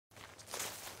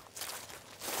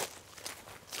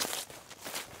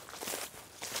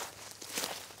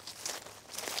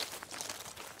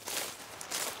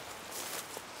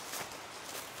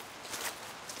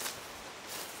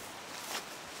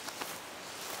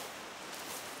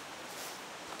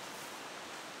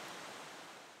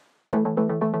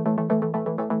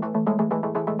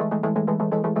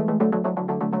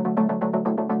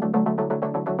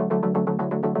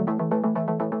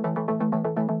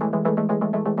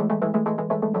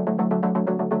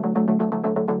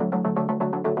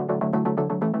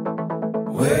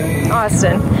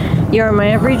Austin, you are my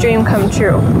every dream come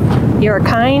true. You are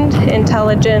kind,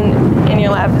 intelligent, and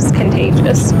your laugh is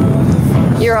contagious.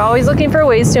 You're always looking for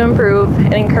ways to improve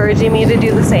and encouraging me to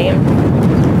do the same.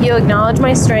 You acknowledge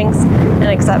my strengths and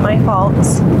accept my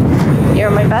faults. You're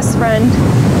my best friend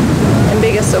and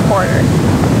biggest supporter.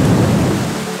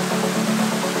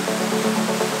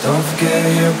 Don't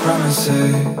forget your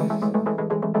promises.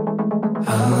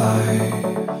 Alive.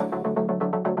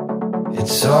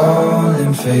 It's all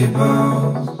in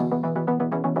fables.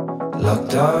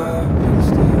 Locked up.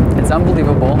 It's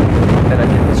unbelievable that I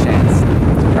get the chance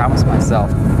to promise myself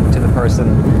to the person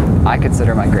I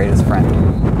consider my greatest friend.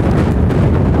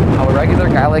 How a regular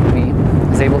guy like me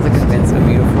is able to convince a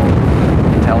beautiful,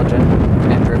 intelligent,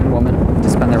 and driven woman to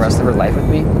spend the rest of her life with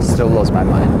me still blows my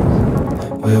mind.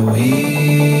 Will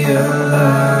we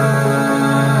align?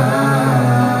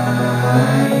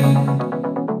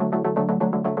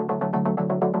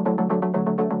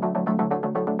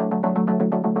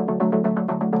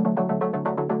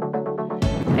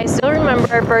 I still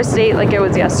remember our first date like it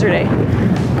was yesterday.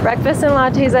 Breakfast and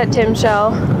lattes at Tim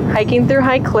Shell, hiking through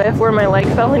High Cliff where my leg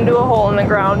fell into a hole in the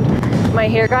ground, my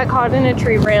hair got caught in a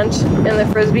tree branch, and the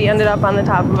frisbee ended up on the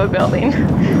top of a building.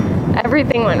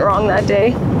 Everything went wrong that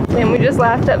day, and we just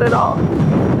laughed at it all.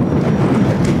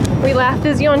 We laughed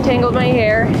as you untangled my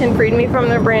hair and freed me from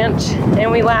the branch,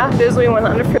 and we laughed as we went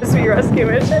on a frisbee rescue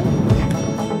mission.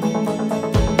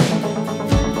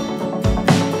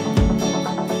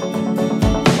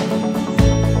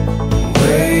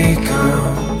 Wake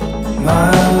up,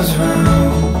 miles round.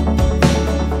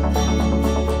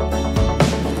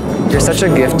 You're such a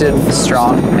gifted,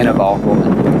 strong, and evolved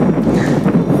woman.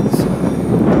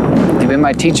 You've been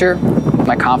my teacher,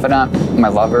 my confidant, my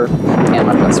lover, and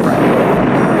my best friend.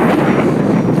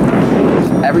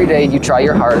 Every day you try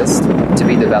your hardest to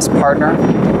be the best partner,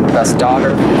 best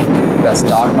daughter, best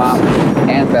dog mom,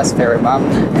 and best fairy mom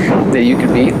that you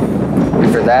can be.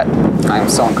 And for that, I am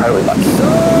so incredibly lucky.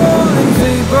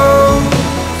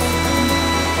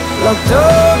 Locked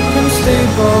up in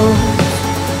stables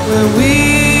where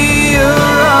we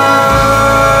arrive.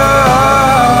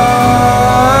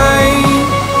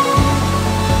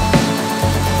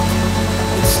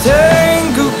 It's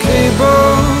tangled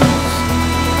cables,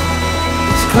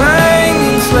 it's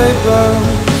clanging sleigh bells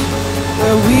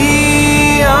where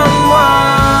we unwind.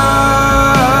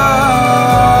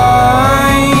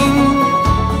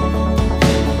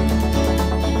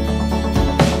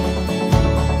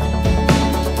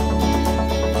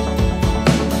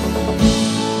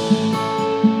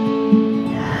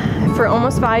 For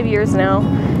almost 5 years now,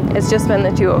 it's just been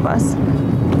the two of us.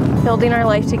 Building our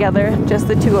life together, just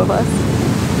the two of us.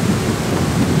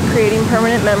 Creating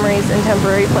permanent memories in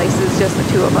temporary places, just the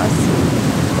two of us.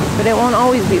 But it won't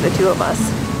always be the two of us,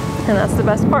 and that's the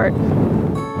best part.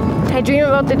 I dream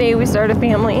about the day we start a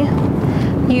family.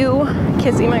 You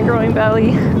kissing my growing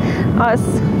belly, us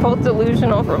both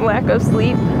delusional from lack of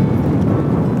sleep.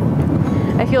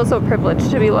 I feel so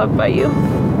privileged to be loved by you.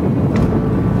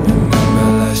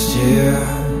 Last year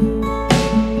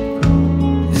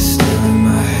is still in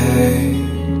my head.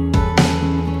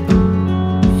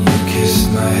 You kissed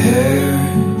my hair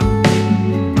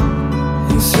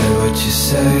and said what you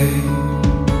say.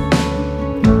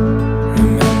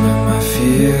 Remember my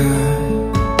fear.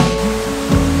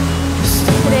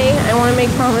 Today, I want to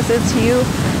make promises to you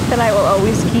that I will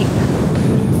always keep.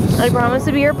 I promise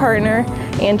to be your partner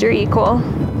and your equal.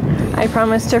 I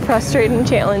promise to frustrate and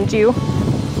challenge you.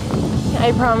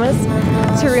 I promise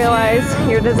to realize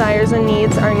your desires and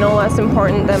needs are no less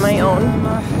important than my own.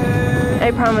 I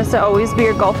promise to always be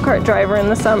your golf cart driver in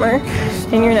the summer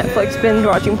and your Netflix binge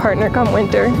watching partner come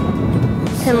winter.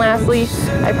 And lastly,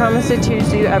 I promise to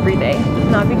choose you every day,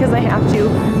 not because I have to,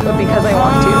 but because I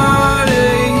want to.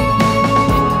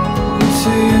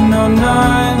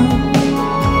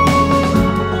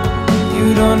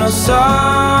 You don't know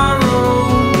sorrow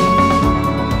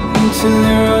until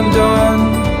you're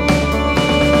undone.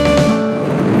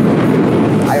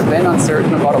 I have been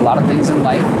uncertain about a lot of things in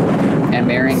life, and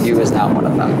marrying you is not one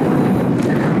of them.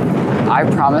 I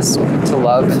promise to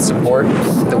love and support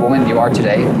the woman you are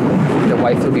today, the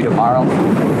wife you'll be tomorrow,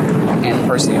 and the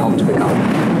person you hope to become.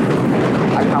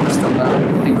 I promise to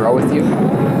learn and grow with you,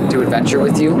 to adventure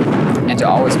with you, and to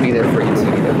always be there for you when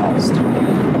you need it most.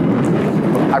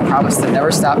 I promise to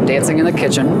never stop dancing in the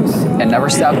kitchen and never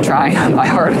stop trying my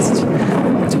hardest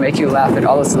to make you laugh at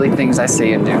all the silly things I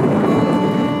say and do.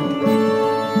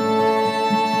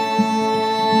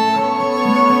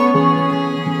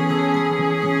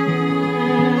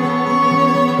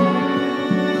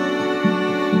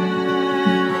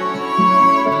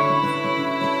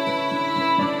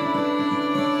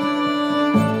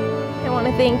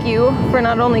 thank you for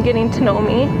not only getting to know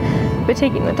me, but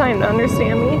taking the time to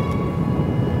understand me.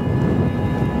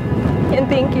 And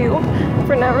thank you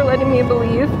for never letting me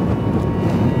believe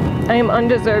I am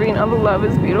undeserving of a love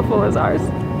as beautiful as ours.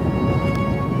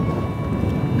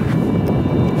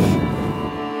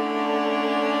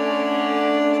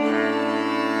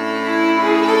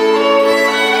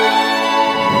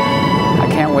 I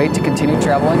can't wait to continue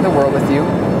traveling the world with you,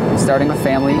 starting a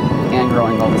family and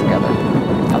growing old together.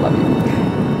 I love you.